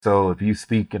So if you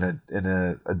speak in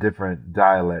a different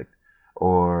dialect,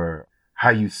 or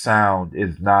how you sound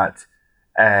is not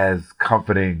as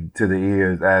comforting to the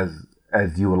ears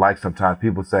as you would like, sometimes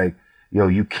people say, yo,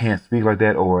 you can't speak like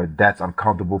that, or that's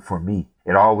uncomfortable for me.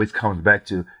 It always comes back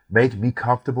to make me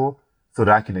comfortable so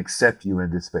that I can accept you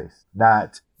in this space,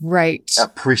 not right.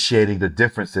 appreciating the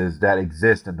differences that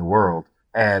exist in the world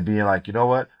and being like, you know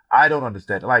what? I don't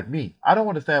understand. Like me, I don't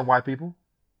understand white people.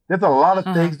 There's a lot of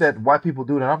things that white people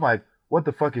do that I'm like, what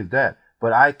the fuck is that?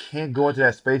 But I can't go into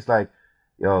that space like,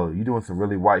 yo, you doing some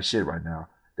really white shit right now.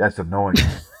 That's annoying.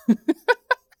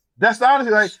 That's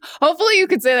honestly like. Hopefully you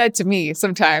could say that to me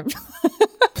sometime.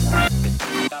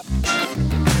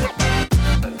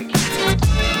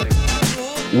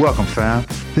 Welcome, fam.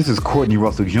 This is Courtney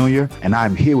Russell Jr., and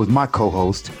I'm here with my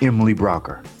co-host, Emily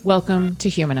Browker. Welcome to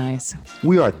Humanize.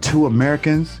 We are two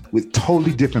Americans with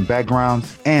totally different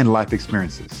backgrounds and life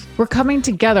experiences. We're coming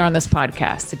together on this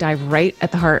podcast to dive right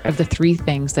at the heart of the three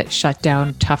things that shut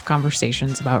down tough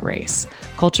conversations about race: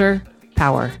 culture,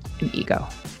 power, and ego.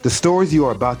 The stories you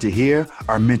are about to hear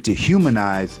are meant to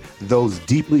humanize those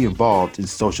deeply involved in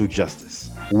social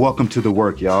justice. Welcome to the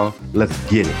work, y'all. Let's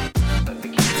get it.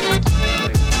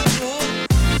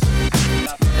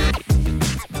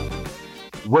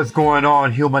 What's going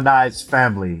on, Humanized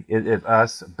family? It is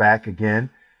us back again.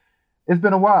 It's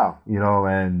been a while,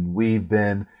 and we've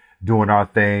been doing our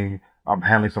thing. I'm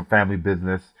handling some family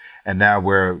business, and now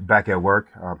we're back at work,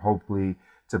 hopefully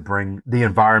to bring the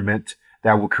environment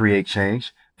that will create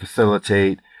change,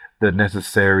 facilitate the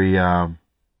necessary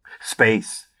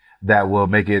space that will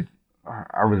make it,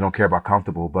 I really don't care about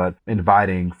comfortable, but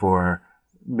inviting for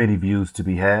many views to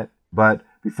be had. But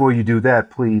before you do that,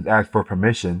 please ask for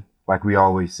permission, like we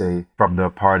always say, from the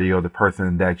party or the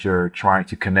person that you're trying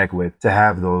to connect with, to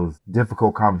have those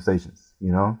difficult conversations,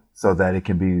 so that it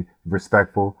can be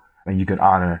respectful and you can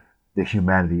honor the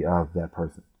humanity of that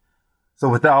person. So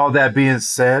with all that being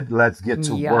said, let's get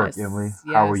to work, Emily.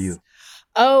 Yes. How are you?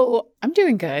 Oh, I'm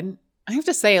doing good. I have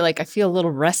to say, I feel a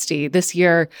little rusty. This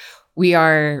year, we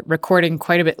are recording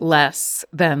quite a bit less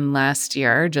than last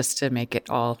year, just to make it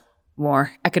all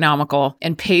more economical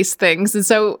and pace things. And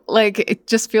so it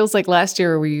just feels like last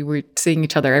year we were seeing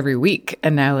each other every week,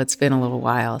 and now it's been a little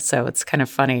while. So it's kind of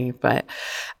funny, but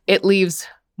it leaves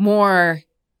more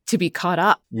to be caught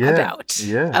up about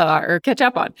or catch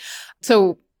up on.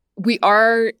 So we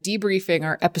are debriefing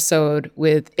our episode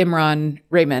with Imran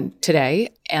Raymond today,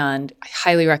 and I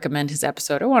highly recommend his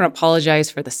episode. I want to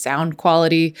apologize for the sound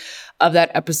quality of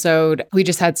that episode. We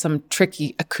just had some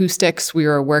tricky acoustics we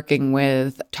were working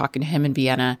with, talking to him in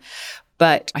Vienna.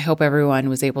 But I hope everyone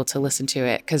was able to listen to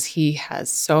it because he has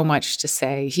so much to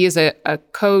say. He is a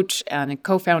coach and a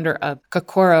co-founder of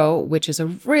Kokoro, which is a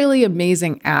really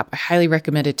amazing app. I highly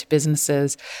recommend it to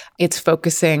businesses. It's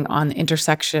focusing on the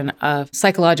intersection of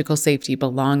psychological safety,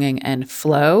 belonging, and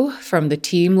flow from the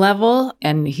team level.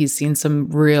 And he's seen some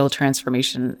real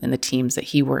transformation in the teams that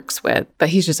he works with. But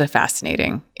he's just a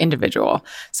fascinating individual.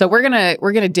 So we're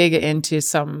gonna dig into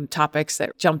some topics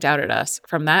that jumped out at us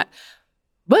from that.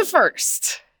 But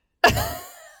first,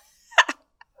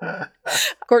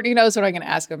 Courtney knows what I'm going to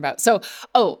ask him about. So,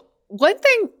 one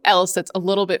thing else that's a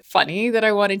little bit funny that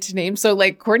I wanted to name. So,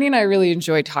 Courtney and I really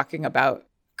enjoy talking about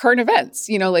current events,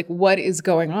 what is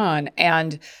going on.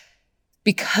 And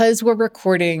because we're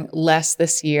recording less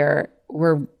this year,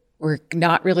 we're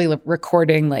not really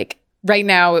recording right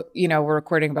now, we're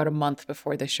recording about a month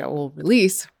before the show will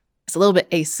release. It's a little bit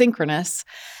asynchronous.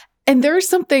 And there's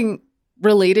something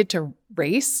related to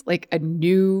race, a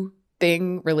new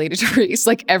thing related to race,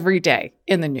 every day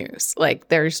in the news.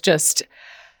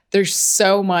 There's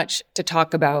so much to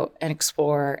talk about and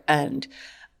explore. And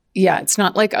yeah, it's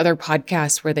not like other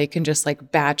podcasts where they can just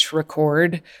batch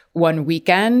record one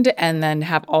weekend and then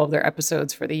have all of their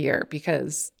episodes for the year,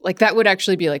 because that would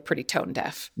actually be pretty tone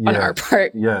deaf on our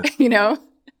part,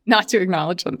 not to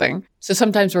acknowledge something. So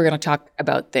sometimes we're going to talk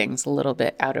about things a little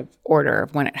bit out of order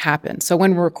of when it happened. So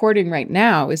when we're recording right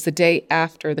now is the day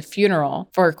after the funeral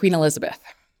for Queen Elizabeth.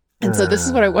 And so this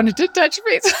is what I wanted to touch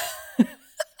base.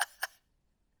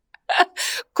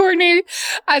 Courtney,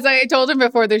 as I told him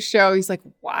before the show, he's like,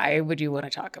 why would you want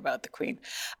to talk about the Queen?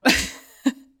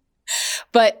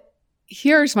 But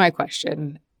here's my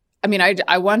question. I mean,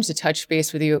 I wanted to touch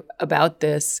base with you about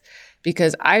this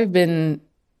because I've been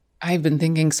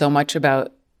thinking so much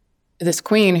about this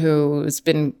queen who's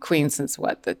been queen since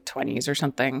the 20s or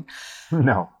something.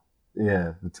 No.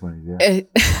 Yeah, the 20s,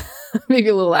 yeah. Maybe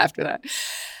a little after that.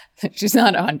 She's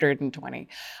not 120.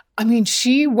 I mean,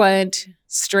 she went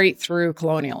straight through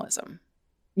colonialism.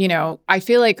 I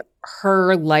feel like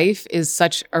her life is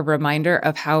such a reminder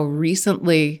of how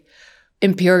recently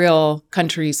imperial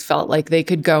countries felt like they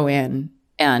could go in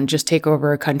and just take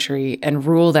over a country and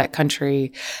rule that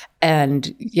country.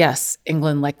 And yes,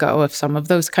 England let go of some of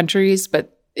those countries,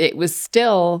 but it was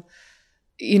still,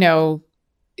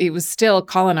 it was still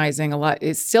colonizing a lot.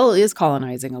 It still is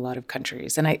colonizing a lot of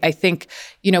countries. And I think,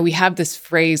 we have this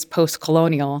phrase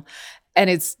post-colonial,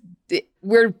 and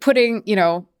we're putting,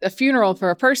 a funeral for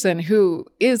a person who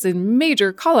is a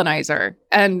major colonizer.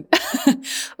 And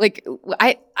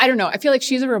I don't know. I feel like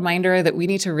she's a reminder that we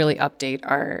need to really update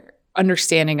our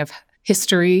understanding of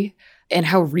history and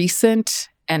how recent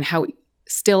and how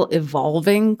still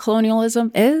evolving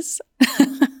colonialism is.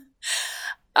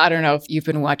 I don't know if you've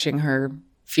been watching her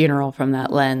funeral from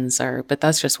that lens, but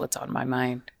that's just what's on my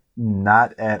mind.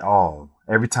 Not at all.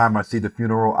 Every time I see the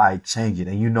funeral, I change it.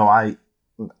 And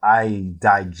I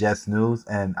digest news,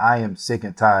 and I am sick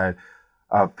and tired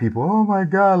of people, oh my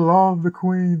God, love the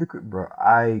Queen. Bro,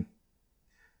 I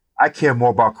care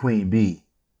more about Queen Bee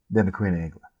than the Queen of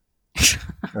England.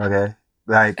 Okay?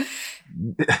 Like,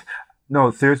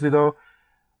 no, seriously though,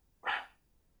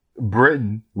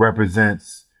 Britain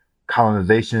represents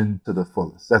colonization to the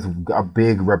fullest. That's a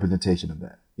big representation of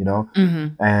that,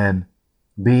 Mm-hmm. And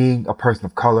being a person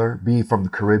of color, being from the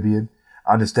Caribbean,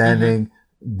 understanding,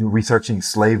 researching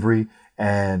slavery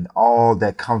and all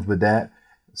that comes with that,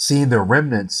 seeing the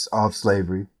remnants of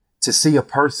slavery, to see a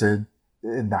person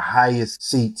in the highest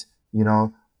seat,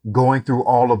 going through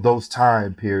all of those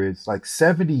time periods, like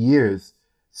 70 years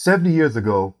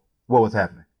ago, what was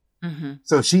happening? Mm-hmm.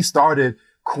 So she started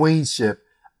queenship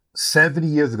 70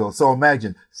 years ago. So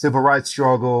imagine civil rights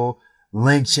struggle,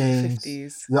 lynchings,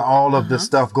 50s. all of the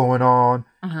stuff going on.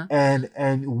 Uh-huh.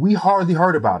 And we hardly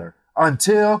heard about her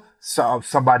until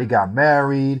somebody got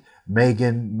married.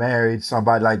 Meghan married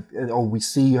somebody, we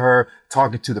see her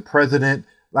talking to the president.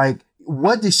 Like,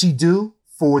 what did she do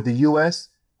for the U.S.,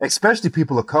 especially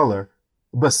people of color,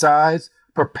 besides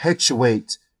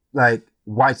perpetuate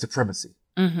white supremacy?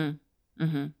 Mm-hmm.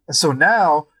 Mm-hmm. And so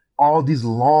now all these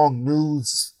long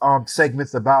news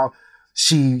segments about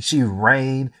she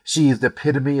reigned, she is the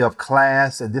epitome of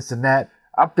class and this and that.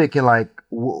 I'm thinking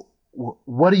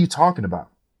what are you talking about?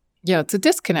 Yeah, it's a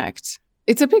disconnect.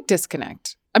 It's a big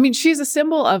disconnect. I mean, she's a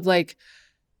symbol of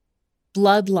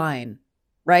bloodline,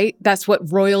 right? That's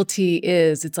what royalty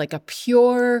is. It's like a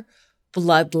pure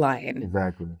bloodline.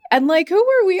 Exactly. And who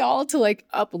are we all to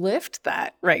uplift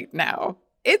that right now?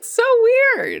 It's so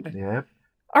weird. Yeah.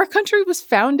 Our country was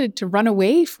founded to run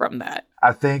away from that.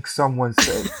 I think someone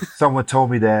told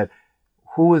me that,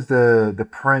 who is the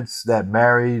prince that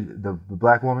married the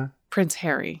black woman? Prince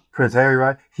Harry. Prince Harry,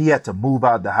 right? He had to move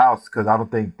out the house because I don't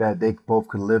think that they both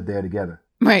could live there together.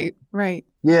 Right.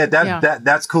 Yeah,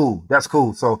 that's cool. That's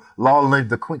cool. So Lawland,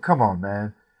 the Queen, come on,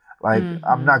 man.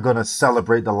 I'm not going to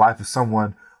celebrate the life of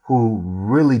someone who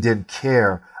really didn't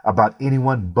care about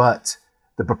anyone but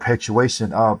the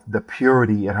perpetuation of the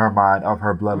purity in her mind of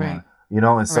her bloodline,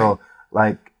 right. And so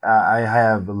I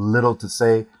have little to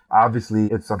say. Obviously,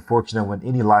 it's unfortunate when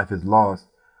any life is lost,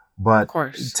 but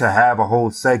to have a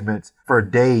whole segment for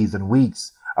days and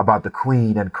weeks about the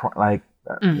Queen and that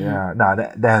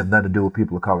has nothing to do with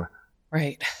people of color.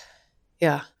 Right.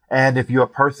 Yeah. And if you're a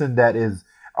person that is,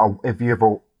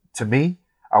 to me,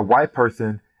 a white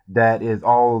person that is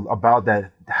all about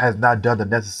that, has not done the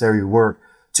necessary work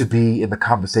to be in the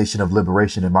conversation of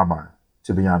liberation in my mind,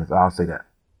 to be honest, I'll say that.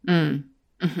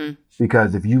 Mm-hmm.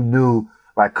 Because if you knew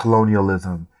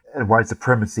colonialism and white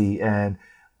supremacy and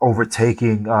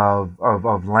overtaking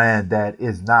of land that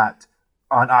is not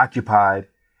unoccupied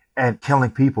and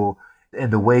killing people in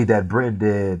the way that Britain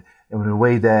did, and in the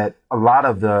way that a lot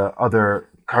of the other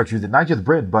countries, and not just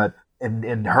Britain, but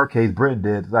in her case, Britain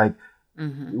did,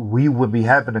 we would be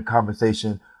having a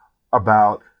conversation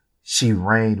about she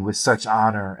reigned with such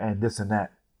honor and this and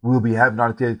that. We'll be having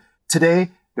on it. Today,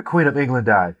 the Queen of England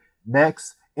died.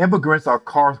 Next, immigrants are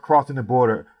crossing the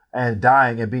border and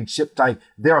dying and being shipped.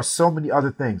 There are so many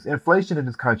other things. Inflation in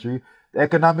this country, the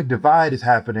economic divide is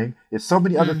happening. There's so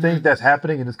many other things that's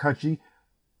happening in this country.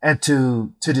 And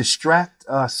to distract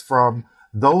us from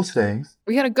those things.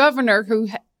 We had a governor who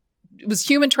was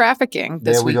human trafficking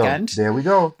this weekend. There we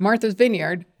go. Martha's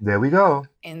Vineyard. There we go.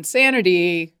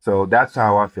 Insanity. So that's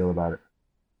how I feel about it.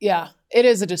 Yeah, it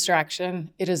is a distraction.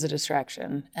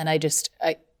 And I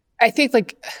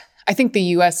think the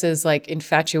US's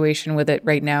infatuation with it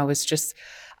right now is just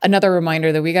another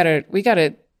reminder that we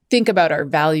gotta think about our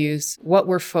values, what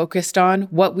we're focused on,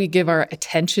 what we give our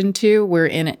attention to. We're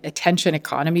in an attention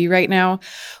economy right now.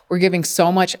 We're giving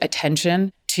so much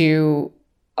attention to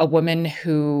a woman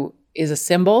who is a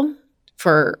symbol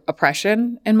for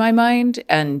oppression in my mind.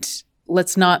 And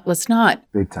let's not,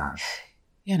 Big time.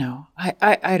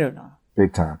 I don't know.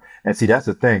 Big time. And see, that's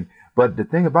the thing. But the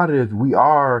thing about it is we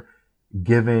are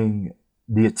giving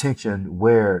the attention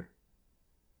where,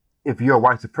 if you're a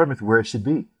white supremacist, where it should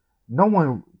be. No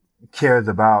one cares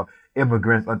about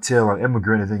immigrants until an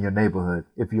immigrant is in your neighborhood,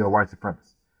 if you're a white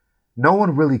supremacist. No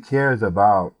one really cares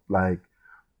about like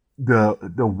the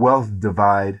wealth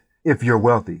divide if you're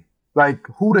wealthy. Like,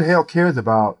 who the hell cares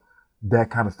about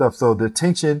that kind of stuff? So the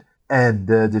attention and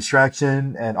the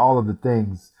distraction and all of the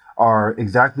things are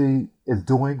exactly is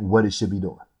doing what it should be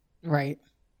doing. Right.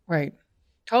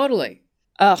 Totally.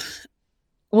 Well,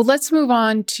 let's move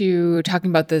on to talking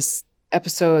about this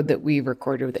episode that we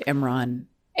recorded with Imran.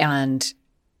 And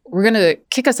we're going to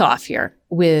kick us off here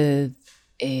with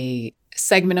a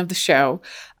segment of the show.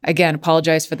 Again,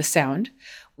 apologize for the sound,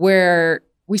 where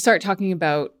we start talking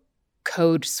about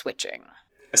code switching.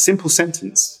 A simple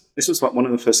sentence. This was like one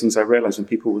of the first things I realized when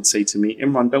people would say to me,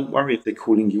 Imran, don't worry if they're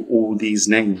calling you all these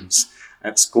names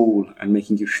at school and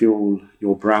making you feel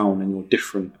you're brown and you're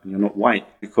different and you're not white.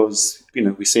 Because,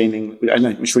 we say in English, I know,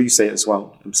 I'm sure you say it as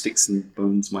well, sticks and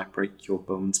bones might break your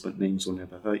bones, but names will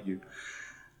never hurt you.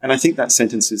 And I think that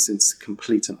sentence is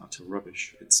complete and utter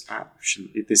rubbish. It's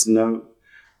absolutely,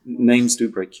 names do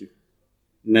break you.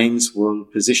 Names will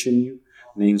position you.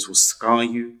 Names will scar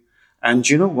you. And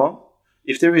you know what?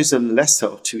 If there is a lesser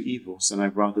of two evils, then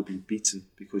I'd rather be beaten,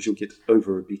 because you'll get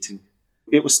over a beating.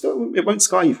 It won't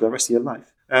scar you for the rest of your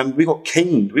life. We got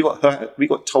caned, we got hurt, we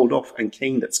got told off and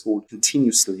caned at school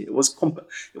continuously. It was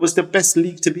the best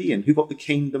league to be in. Who got the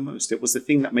caned the most? It was the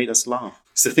thing that made us laugh.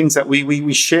 It's the things that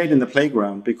we shared in the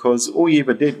playground, because all you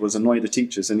ever did was annoy the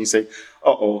teachers, and you say,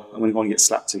 I'm going to go and get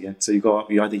slapped again. So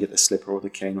you either get the slipper or the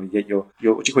cane, or you get your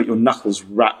your knuckles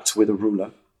wrapped with a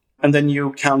ruler. And then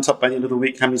you count up by the end of the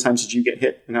week, how many times did you get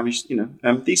hit? And how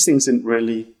many, these things didn't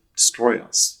really destroy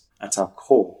us at our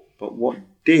core. But what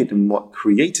did and what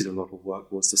created a lot of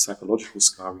work was the psychological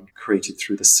scarring created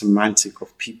through the semantic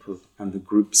of people and the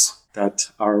groups that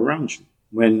are around you.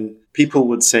 When people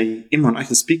would say, Imran, I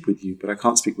can speak with you, but I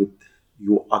can't speak with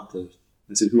your other.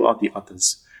 I said, who are the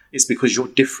others? It's because you're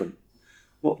different.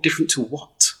 Well, different to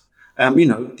what?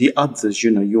 The others,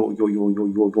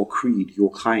 your creed,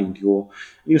 your kind,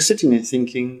 you're sitting there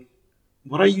thinking,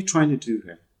 what are you trying to do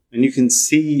here? And you can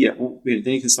see, then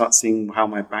you can start seeing how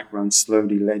my background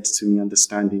slowly led to me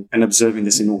understanding and observing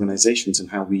this in organizations,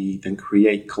 and how we then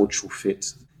create cultural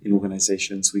fit in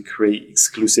organizations. We create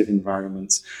exclusive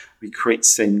environments. We create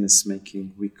sameness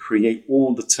making. We create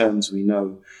all the terms we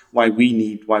know, why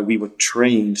we were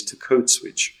trained to code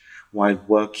switch while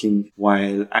working,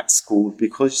 while at school,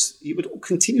 because you were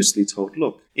continuously told,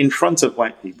 look, in front of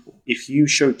white people, if you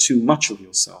show too much of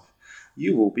yourself,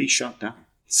 you will be shut down.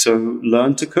 So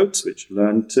learn to code switch,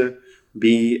 learn to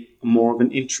be more of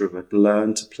an introvert,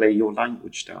 learn to play your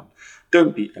language down.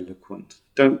 Don't be eloquent.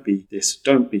 Don't be this,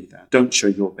 don't be that. Don't show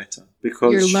you're better.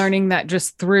 Because you're learning that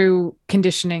just through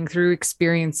conditioning, through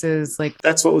experiences.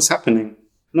 That's what was happening.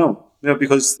 No,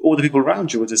 because all the people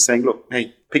around you were just saying, look,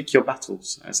 hey, pick your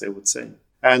battles, as they would say.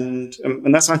 And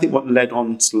that's, I think, what led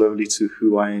on slowly to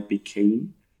who I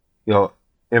became.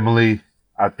 Emily,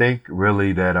 I think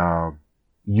really that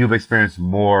you've experienced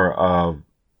more of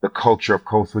the culture of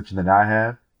code switching than I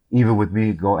have. Even with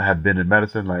me have been in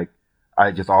medicine,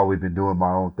 I just always been doing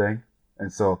my own thing.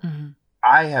 And so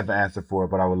I have an answer for it,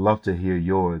 but I would love to hear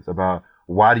yours about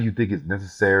why do you think it's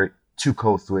necessary to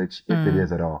code switch, if it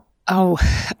is at all? Oh,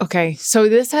 okay. So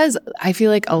this has, I feel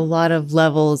like, a lot of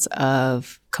levels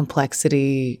of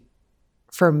complexity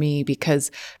for me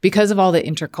because of all the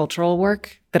intercultural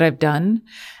work that I've done,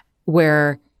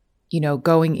 where,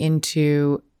 going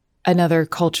into another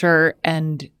culture,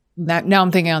 and now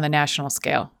I'm thinking on the national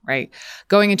scale, right?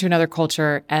 Going into another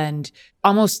culture and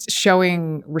almost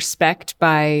showing respect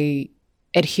by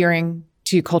adhering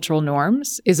to cultural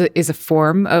norms is a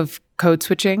form of code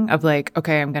switching, of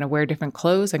okay, I'm going to wear different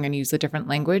clothes. I'm going to use a different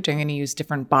language. I'm going to use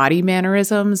different body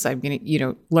mannerisms. I'm going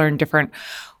to, learn different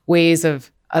ways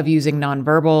of using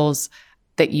nonverbals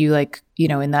that you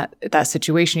in that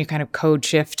situation, you kind of code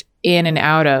shift in and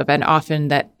out of. And often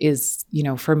that is,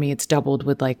 for me, it's doubled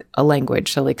with a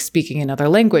language. So speaking another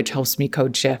language helps me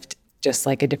code shift, just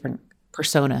a different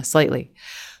persona slightly.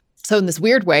 So in this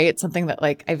weird way, it's something that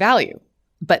I value.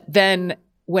 But then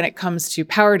when it comes to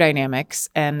power dynamics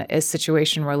and a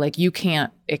situation where you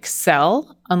can't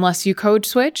excel unless you code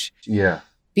switch. Yeah.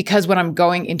 Because when I'm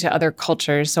going into other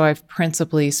cultures, so I've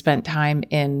principally spent time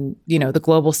in, the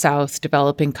global South,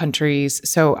 developing countries.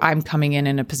 So I'm coming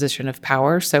in a position of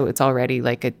power. So it's already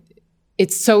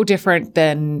it's so different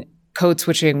than code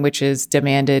switching, which is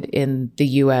demanded in the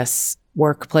US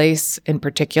workplace in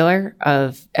particular,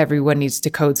 of everyone needs to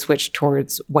code switch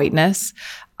towards whiteness.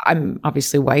 I'm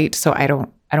obviously white, so I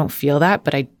don't feel that,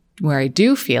 but where I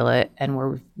do feel it and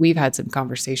where we've had some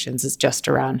conversations is just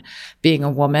around being a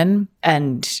woman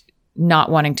and not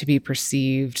wanting to be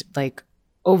perceived like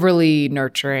overly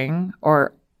nurturing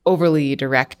or overly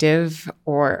directive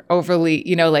or overly,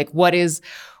 like what is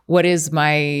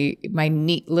my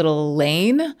neat little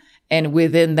lane, and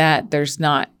within that there's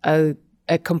not a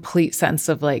complete sense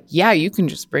of like, yeah, you can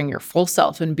just bring your full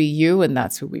self and be you, and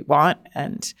that's who we want.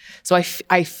 And so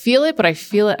I feel it, but I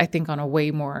feel it, I think, on a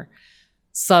way more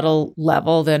subtle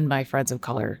level than my friends of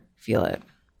color feel it.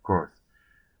 Of course.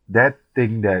 That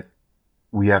thing that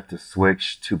we have to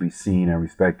switch to be seen and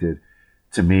respected,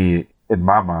 to me, in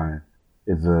my mind,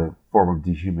 is a form of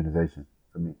dehumanization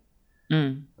for me.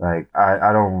 Like,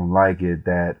 I don't like it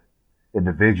that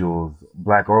individuals,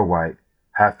 black or white,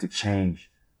 have to change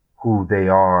who they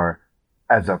are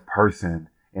as a person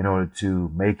in order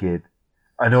to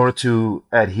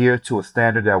adhere to a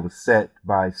standard that was set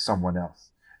by someone else.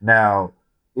 Now,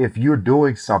 if you're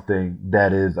doing something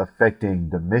that is affecting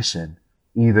the mission,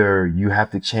 either you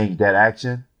have to change that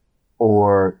action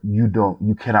or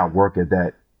you cannot work at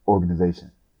that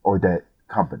organization or that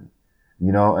company,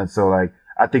 And so, like,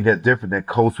 I think that's different than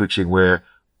code switching, where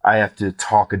I have to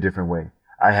talk a different way.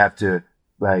 I have to,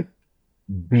 like,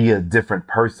 be a different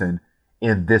person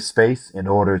in this space in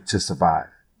order to survive.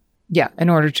 Yeah, in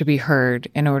order to be heard,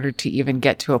 in order to even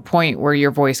get to a point where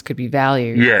your voice could be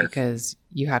valued. Yes. Because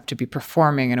you have to be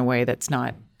performing in a way that's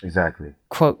not exactly,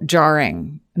 quote,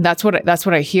 jarring. And that's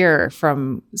what I hear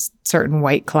from certain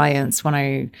white clients when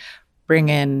I bring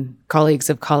in colleagues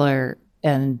of color,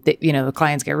 and the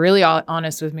clients get really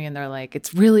honest with me, and they're like,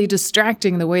 it's really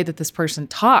distracting the way that this person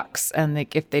talks, and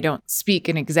like if they don't speak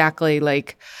in exactly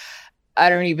like, I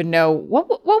don't even know what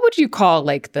would you call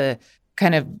like the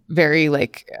kind of very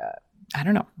like I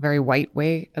don't know, very white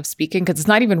way of speaking, because it's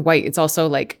not even white, it's also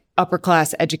like upper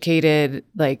class educated,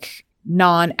 like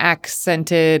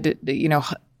non-accented,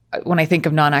 when I think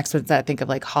of non-accents, I think of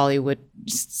like Hollywood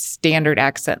standard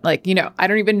accent, like, I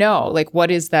don't even know, like, what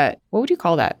is that? What would you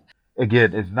call that?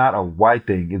 Again, it's not a white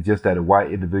thing. It's just that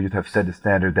white individuals have set the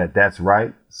standard that's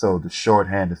right. So the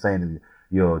shorthand is saying is,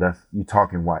 that's you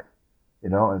talking white,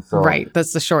 and so. Right.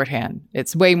 That's the shorthand.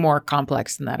 It's way more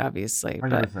complex than that, obviously.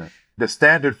 100%. But the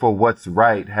standard for what's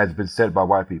right has been set by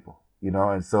white people,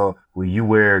 and so when you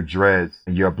wear dreads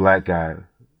and you're a black guy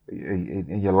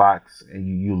and your locks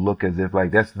and you look as if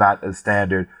like, that's not a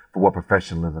standard for what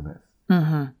professionalism is.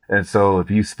 Mm-hmm. And so if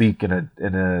you speak in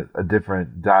a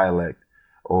different dialect,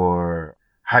 or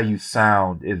how you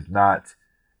sound is not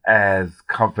as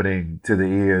comforting to the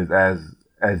ears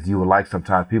as you would like,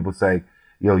 sometimes people say,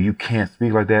 you can't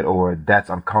speak like that, or that's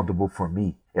uncomfortable for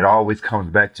me. It always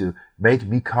comes back to make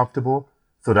me comfortable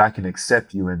so that I can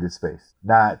accept you in this space,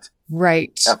 not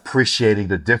right. appreciating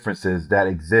the differences that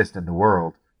exist in the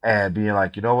world and being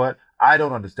like, you know what? I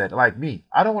don't understand. Like me,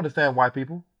 I don't understand white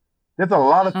people. There's a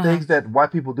lot of things that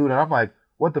white people do that I'm like,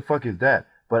 what the fuck is that?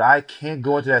 But I can't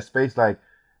go into that space like,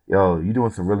 you're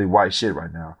doing some really white shit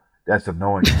right now. That's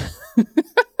annoying.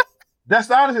 That's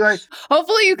honestly like.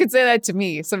 Hopefully you could say that to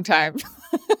me sometime.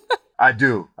 I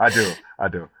do.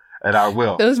 And I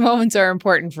will. Those moments are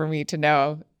important for me to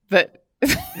know that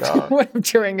what I'm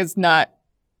doing is not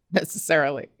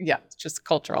necessarily, it's just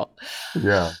cultural.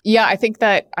 Yeah. Yeah, I think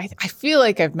that I feel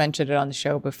like I've mentioned it on the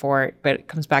show before, but it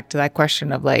comes back to that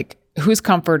question of like, whose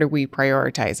comfort are we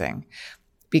prioritizing?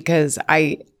 Because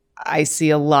I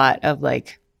see a lot of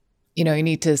like, you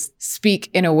need to speak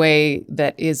in a way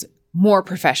that is more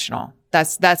professional.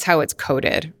 That's how it's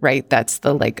coded, right? That's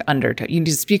the like undertone. You need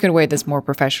to speak in a way that's more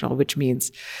professional, which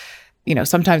means,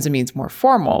 sometimes it means more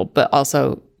formal, but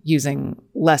also using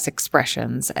less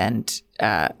expressions and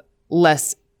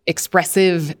less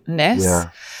expressiveness. Yeah.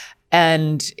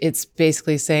 And it's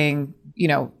basically saying,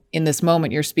 in this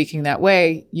moment, you're speaking that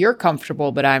way. You're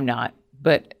comfortable, but I'm not.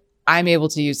 But I'm able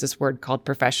to use this word called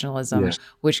professionalism,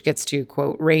 which gets to,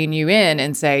 quote, rein you in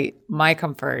and say, my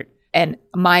comfort and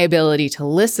my ability to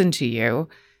listen to you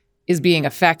is being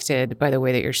affected by the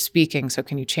way that you're speaking. So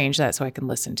can you change that so I can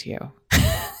listen to you?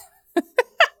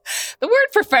 The word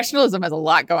professionalism has a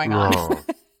lot going on.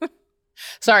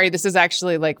 Sorry, this is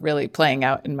actually like really playing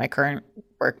out in my current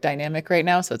work dynamic right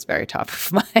now. So it's very top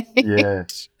of mind. Yeah.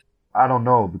 I don't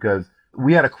know, because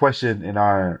we had a question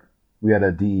we had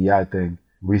a DEI thing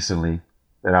recently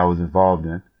that I was involved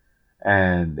in.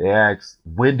 And they asked,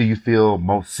 when do you feel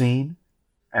most seen?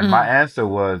 And my answer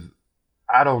was,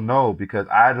 I don't know, because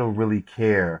I don't really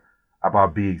care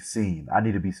about being seen. I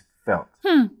need to be felt.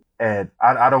 And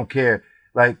I don't care.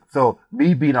 Like, so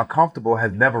me being uncomfortable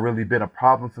has never really been a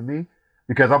problem for me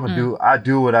because I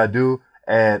do what I do.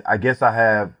 And I guess I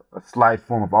have a slight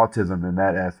form of autism in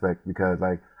that aspect because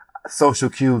like social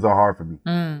cues are hard for me.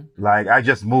 Like I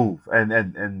just move.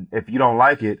 And if you don't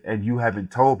like it and you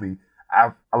haven't told me,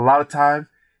 I a lot of times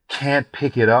can't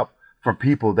pick it up from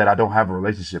people that I don't have a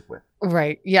relationship with.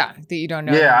 Right. Yeah. That you don't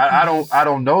know. Yeah. I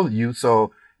don't know you.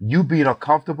 So you being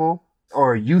uncomfortable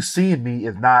or you seeing me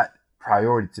is not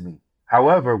priority to me.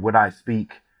 However, when I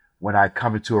speak, when I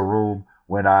come into a room,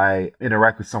 when I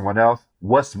interact with someone else,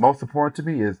 what's most important to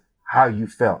me is how you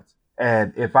felt.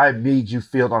 And if I made you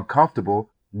feel uncomfortable,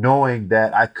 knowing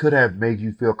that I could have made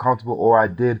you feel comfortable or I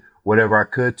did whatever I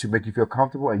could to make you feel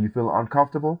comfortable and you feel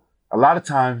uncomfortable, a lot of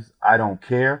times I don't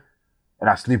care and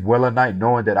I sleep well at night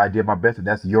knowing that I did my best and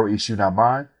that's your issue, not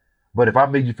mine. But if I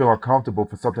made you feel uncomfortable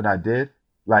for something I did,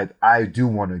 like I do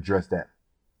want to address that.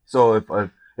 So if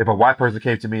a white person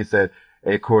came to me and said,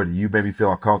 hey, Courtney, you made me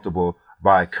feel uncomfortable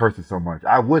by cursing so much,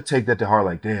 I would take that to heart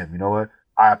like, damn, you know what?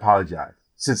 I apologize.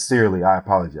 Sincerely, I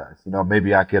apologize. You know,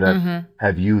 maybe I could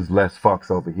have used less fucks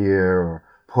over here or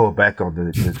pull back on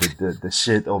the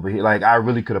shit over here. Like, I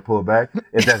really could have pulled back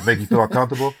if that's making you feel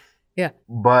uncomfortable. Yeah.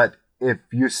 But if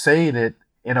you're saying it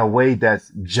in a way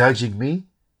that's judging me,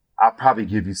 I'll probably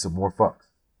give you some more fucks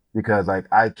because, like,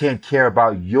 I can't care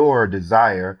about your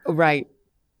desire Right.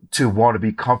 to want to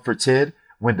be comforted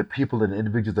when the people and the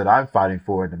individuals that I'm fighting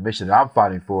for and the mission that I'm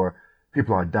fighting for,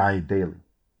 people are dying daily.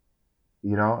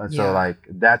 You know? And so like,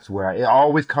 that's where it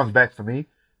always comes back for me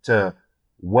to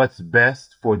what's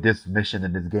best for this mission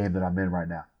and this game that I'm in right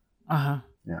now.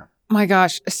 Yeah. My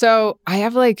gosh. So I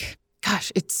have like,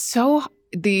 gosh, it's so,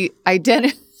 the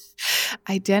identity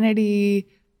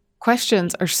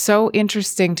questions are so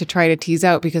interesting to try to tease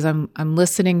out because I'm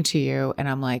listening to you and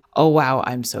I'm like, oh wow,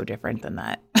 I'm so different than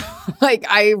that. Like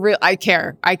I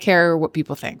care what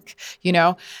people think, you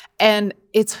know? And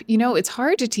it's, you know, it's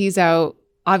hard to tease out.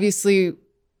 Obviously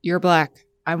you're Black.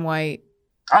 I'm white.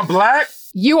 I'm Black?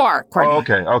 You are, Courtney. Oh,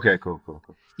 okay. Okay, cool.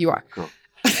 You are. Cool.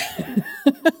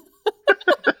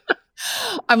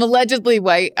 I'm allegedly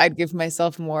white. I'd give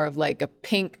myself more of like a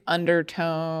pink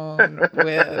undertone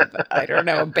with, I don't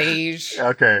know, a beige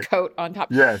coat on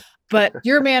top. Yes. But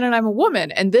you're a man and I'm a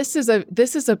woman. And this is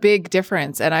a big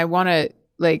difference. And I want to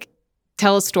like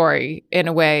tell a story in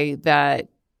a way that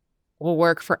will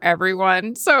work for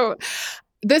everyone. So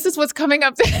this is what's coming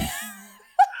up.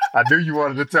 I knew you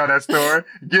wanted to tell that story.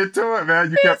 Get to it, man.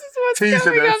 You kept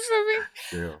teasing us.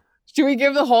 Yeah. Should we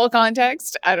give the whole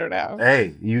context? I don't know.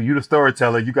 Hey, you the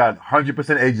storyteller. You got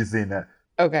 100% agency in that.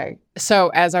 Okay. So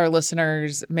as our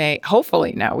listeners may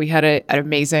hopefully know, we had an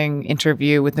amazing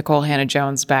interview with Nikole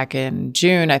Hannah-Jones back in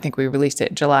June. I think we released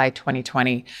it July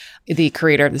 2020, the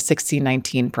creator of the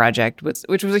 1619 Project,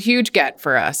 which was a huge get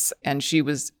for us. And she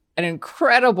was an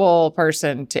incredible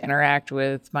person to interact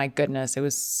with. My goodness, it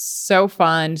was so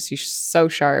fun. She's so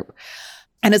sharp.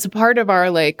 And as a part of our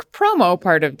like promo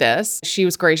part of this, she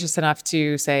was gracious enough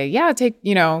to say, yeah,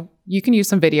 you can use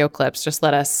some video clips. Just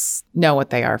let us know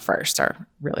what they are first. Or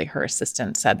really her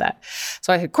assistant said that.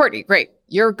 So I said, Courtney, great.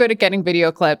 You're good at getting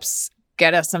video clips.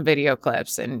 Get us some video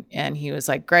clips. And he was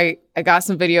like, great. I got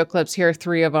some video clips. Here are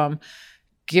 3 of them.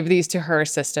 Give these to her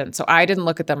assistant. So I didn't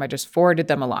look at them. I just forwarded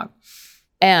them along.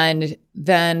 And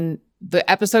then the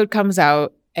episode comes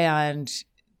out and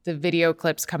the video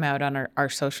clips come out on our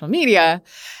social media.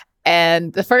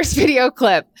 And the first video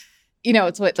clip,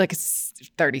 it's like a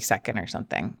 30-second or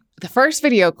something. The first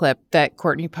video clip that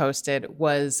Courtney posted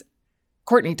was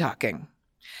Courtney talking.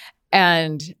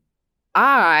 And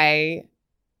I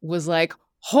was like,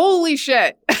 holy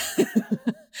shit.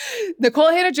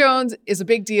 Nikole Hannah-Jones is a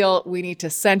big deal. We need to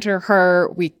center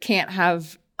her. We can't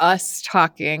have us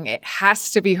talking. It has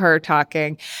to be her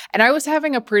talking. And I was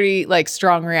having a pretty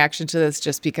strong reaction to this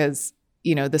just because,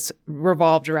 this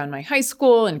revolved around my high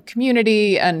school and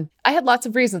community. And I had lots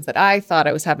of reasons that I thought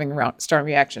I was having a strong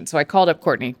reaction. So I called up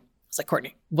Courtney. I was like,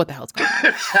 Courtney, what the hell's going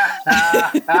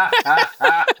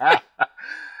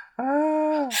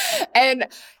on? And,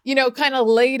 kind of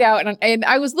laid out. And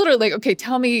I was literally like, okay,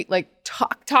 tell me,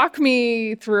 talk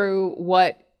me through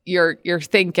what you're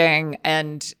thinking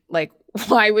and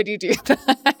why would you do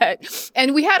that?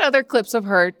 And we had other clips of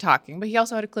her talking, but he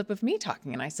also had a clip of me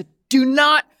talking. And I said, do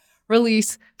not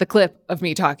release the clip of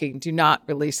me talking. Do not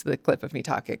release the clip of me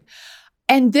talking.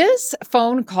 And this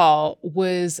phone call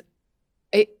was,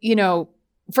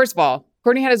 first of all,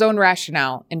 Courtney had his own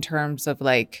rationale in terms of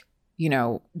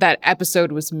that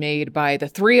episode was made by the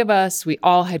 3 of us. We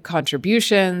all had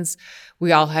contributions.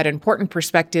 We all had important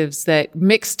perspectives that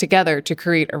mixed together to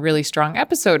create a really strong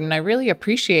episode. And I really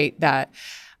appreciate that.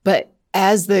 But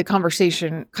as the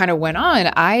conversation kind of went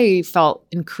on, I felt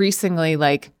increasingly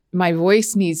like my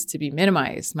voice needs to be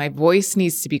minimized. My voice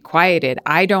needs to be quieted.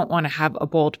 I don't want to have a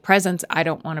bold presence. I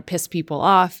don't want to piss people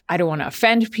off. I don't want to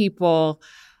offend people.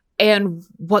 And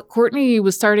what Courtney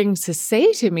was starting to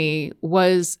say to me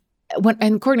was,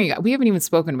 and Courtney, we haven't even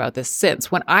spoken about this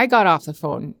since. When I got off the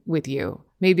phone with you,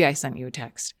 maybe I sent you a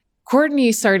text.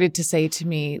 Courtney started to say to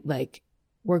me, like,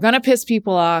 we're going to piss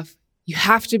people off. You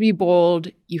have to be bold.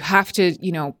 You have to,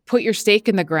 put your stake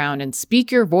in the ground and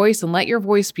speak your voice and let your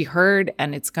voice be heard.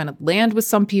 And it's going to land with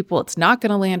some people. It's not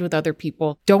going to land with other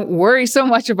people. Don't worry so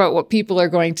much about what people are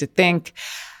going to think.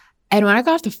 And when I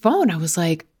got off the phone, I was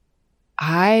like,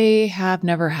 I have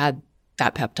never had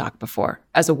that pep talk before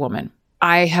as a woman.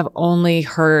 I have only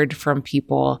heard from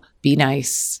people, be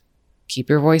nice, keep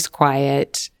your voice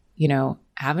quiet,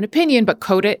 have an opinion, but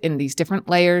code it in these different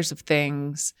layers of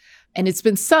things. And it's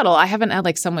been subtle. I haven't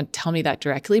had someone tell me that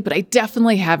directly, but I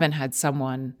definitely haven't had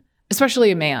someone,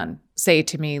 especially a man, say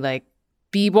to me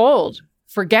be bold,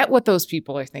 forget what those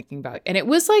people are thinking about. And it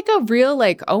was a real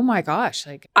oh my gosh,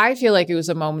 I feel like it was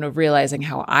a moment of realizing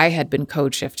how I had been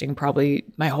code shifting probably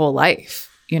my whole life,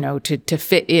 to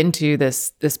fit into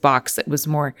this box that was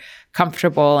more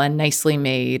comfortable and nicely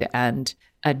made and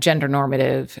gender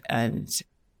normative. And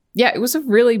yeah, it was a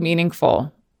really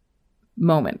meaningful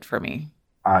moment for me.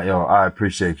 I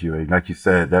appreciate you. Like you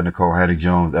said, that Nikole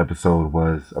Hannah-Jones episode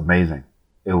was amazing.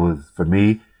 It was, for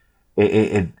me,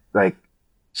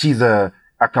 she's a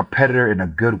competitor in a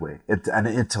good way. It's an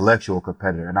intellectual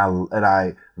competitor. And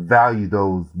I value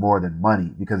those more than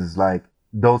money, because it's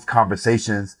those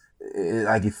conversations,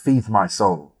 it feeds my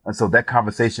soul. And so that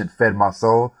conversation fed my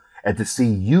soul. And to see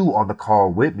you on the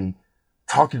call with me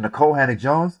talking to Nikole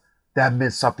Hannah-Jones, that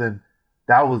meant something.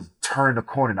 That was turning the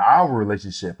corner in our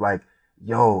relationship.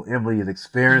 Yo, Emily is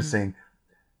experiencing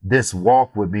this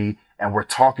walk with me, and we're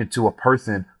talking to a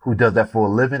person who does that for a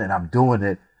living, and I'm doing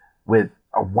it with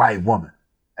a white woman.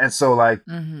 And so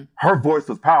her voice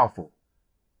was powerful,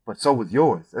 but so was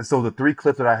yours. And so the 3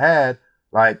 clips that I had,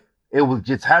 it was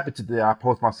just happened to that I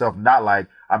post myself, not I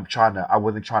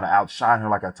wasn't trying to outshine her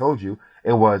like I told you.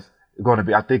 It was going to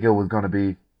be, I think it was going to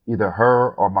be either her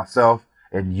or myself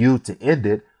and you to end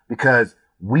it, because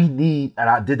we need, and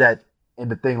I did that in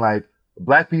the thing,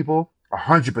 Black people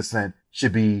 100%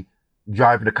 should be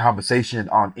driving the conversation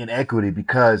on inequity,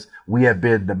 because we have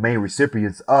been the main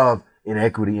recipients of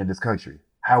inequity in this country.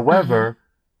 However,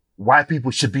 white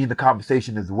people should be in the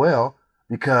conversation as well,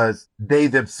 because they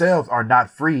themselves are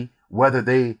not free, whether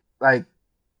they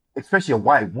especially a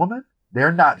white woman,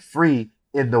 they're not free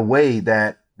in the way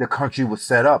that the country was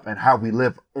set up and how we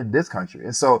live in this country.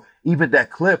 And so even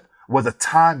that clip was a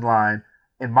timeline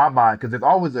in my mind, because there's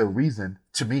always a reason,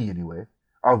 to me anyway,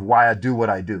 of why I do what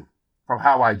I do. From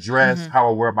how I dress, how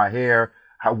I wear my hair,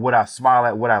 what I smile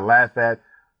at, what I laugh at,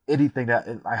 anything that,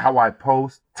 how I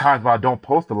post. Times when I don't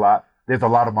post a lot, there's a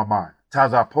lot on my mind.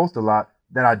 Times I post a lot,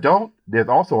 then I don't, there's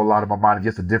also a lot on my mind,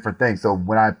 just a different thing. So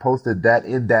when I posted that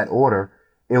in that order,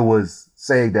 it was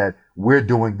saying that we're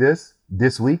doing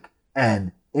this week,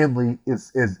 and Emily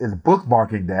is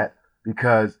bookmarking that,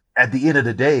 because at the end of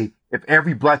the day, if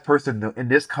every Black person in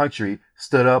this country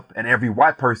stood up and every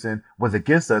white person was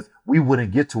against us, we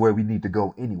wouldn't get to where we need to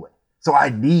go anyway. So I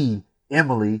need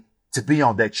Emily to be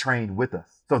on that train with us.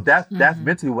 So that's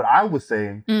mentally what I was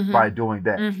saying by doing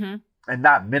that, and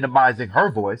not minimizing her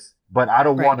voice. But I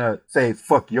don't want to say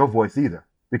fuck your voice either,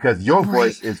 because your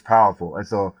voice is powerful. And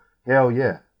so hell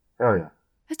yeah.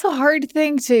 It's a hard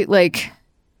thing to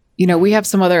we have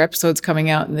some other episodes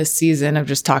coming out in this season of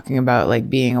just talking about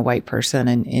being a white person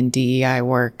in DEI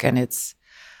work. And it's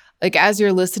as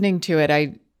you're listening to it,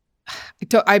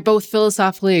 I both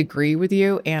philosophically agree with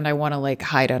you, and I want to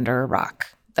hide under a rock.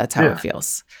 That's how it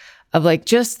feels, of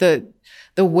just the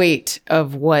weight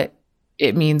of what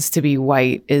it means to be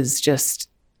white is just,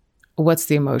 what's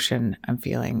the emotion I'm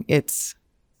feeling? It's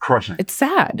crushing. It's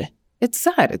sad.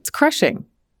 It's crushing,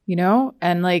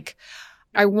 and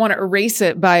I want to erase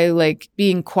it by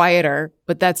being quieter,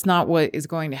 but that's not what is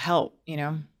going to help,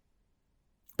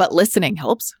 But listening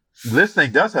helps.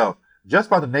 Listening does help. Just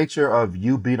by the nature of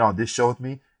you being on this show with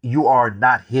me, you are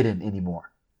not hidden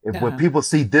anymore. When people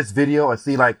see this video and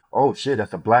see oh shit,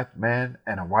 that's a Black man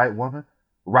and a white woman,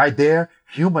 right there,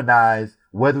 humanize,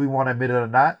 whether we want to admit it or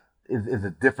not, is a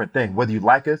different thing, whether you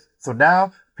like us. So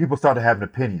now people started having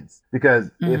opinions,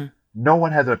 because if no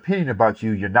one has an opinion about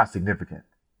you, you're not significant.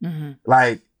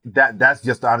 That's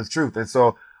just the honest truth. And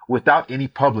so without any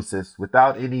publicists,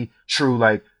 without any true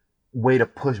way to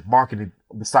push marketing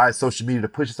besides social media to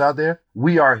push us out there,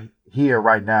 we are here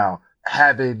right now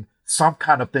having some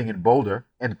kind of thing in Boulder,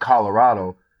 in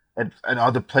Colorado, and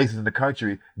other places in the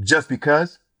country just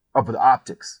because of the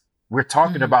optics. We're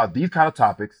talking about these kind of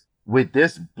topics with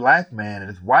this black man and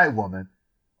this white woman.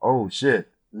 Oh shit.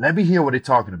 Let me hear what they're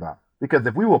talking about. Because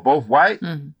if we were both white,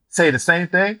 say the same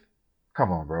thing,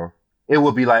 come on, bro. It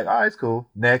would be like, all right, it's cool.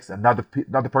 Next, another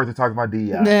person talking about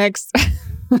DEI. Next.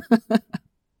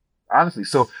 Honestly.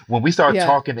 So when we start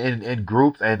talking in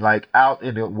groups and like out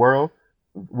in the world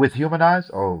with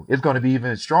Humanize, it's going to be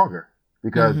even stronger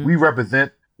because we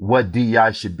represent what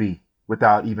DEI should be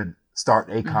without even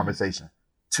starting a conversation.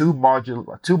 Two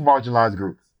marginalized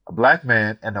groups, a black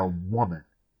man and a woman.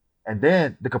 And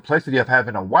then the complexity of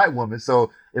having a white woman.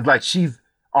 So it's like she's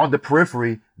on the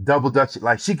periphery, double dutch.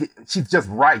 Like she's just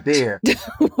right there.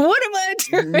 What am I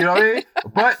doing? You know what I mean?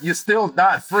 But you're still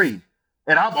not free.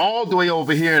 And I'm all the way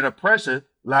over here in oppression,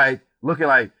 like looking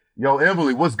like, yo,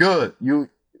 Emily, what's good?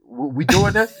 We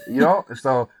doing this? You know?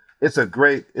 So it's a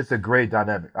great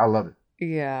dynamic. I love it.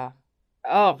 Yeah.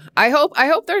 Oh, I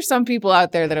hope there's some people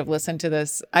out there that have listened to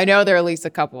this. I know there are at least a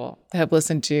couple that have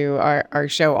listened to our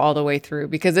show all the way through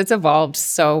because it's evolved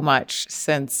so much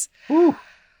since,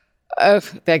 I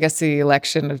guess the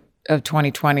election of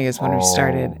 2020 is when we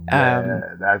started.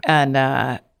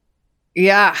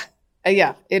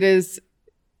 It is.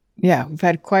 Yeah, we've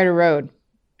had quite a road.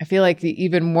 I feel like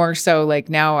even more so like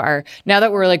now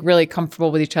that we're like really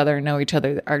comfortable with each other and know each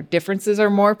other, our differences are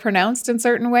more pronounced in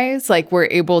certain ways. Like we're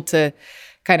able to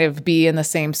kind of be in the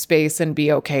same space and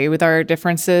be okay with our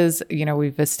differences. You know,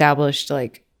 we've established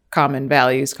like common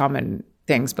values, common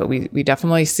things, but we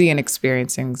definitely see and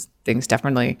experiencing things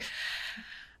differently.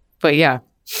 But yeah,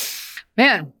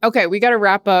 man. Okay, we got to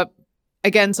wrap up.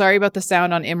 Again, sorry about the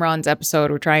sound on Imran's episode.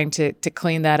 We're trying to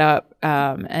clean that up.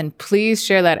 And please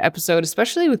share that episode,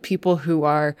 especially with people who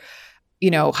are, you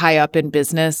know, high up in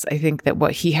business. I think that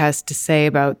what he has to say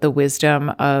about the wisdom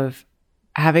of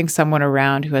having someone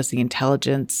around who has the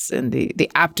intelligence and the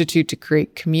aptitude to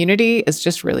create community is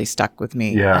just really stuck with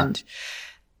me. Yeah. And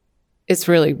it's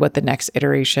really what the next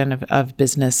iteration of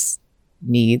business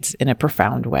needs in a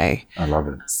profound way. I love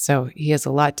it. So he has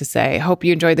a lot to say. I hope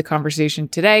you enjoyed the conversation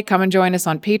today. Come and join us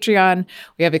on Patreon.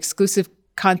 We have exclusive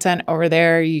content over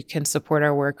there. You can support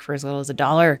our work for as little as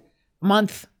 $1 a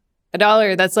month.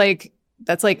 $1.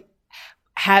 That's like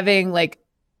having like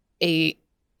a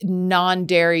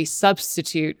non-dairy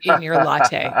substitute in your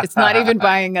latte. It's not even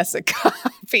buying us a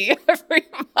coffee every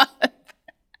month.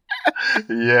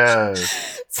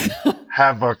 Yes.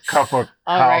 Have a cup of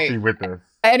coffee with us.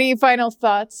 Any final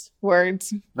thoughts,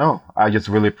 words? No, I just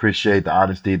really appreciate the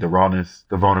honesty, the rawness,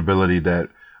 the vulnerability that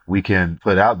we can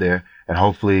put out there. And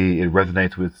hopefully it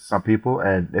resonates with some people.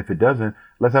 And if it doesn't,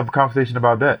 let's have a conversation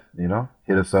about that. You know,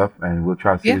 hit us up and we'll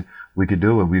try to see what we can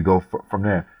do. And we go from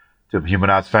there. To the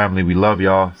Humanize family, we love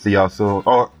y'all. See y'all soon.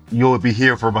 Or you'll be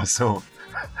here from us soon.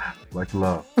 Like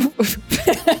love.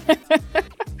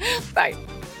 Bye.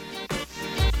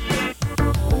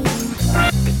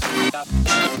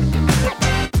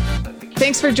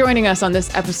 Thanks for joining us on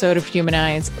this episode of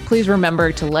Humanize. Please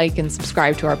remember to like and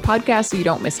subscribe to our podcast so you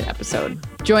don't miss an episode.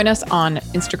 Join us on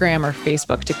Instagram or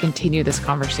Facebook to continue this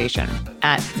conversation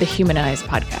at the Humanize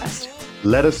Podcast.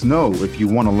 Let us know if you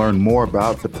want to learn more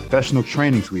about the professional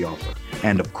trainings we offer.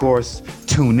 And of course,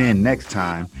 tune in next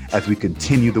time as we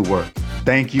continue the work.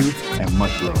 Thank you and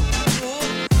much love.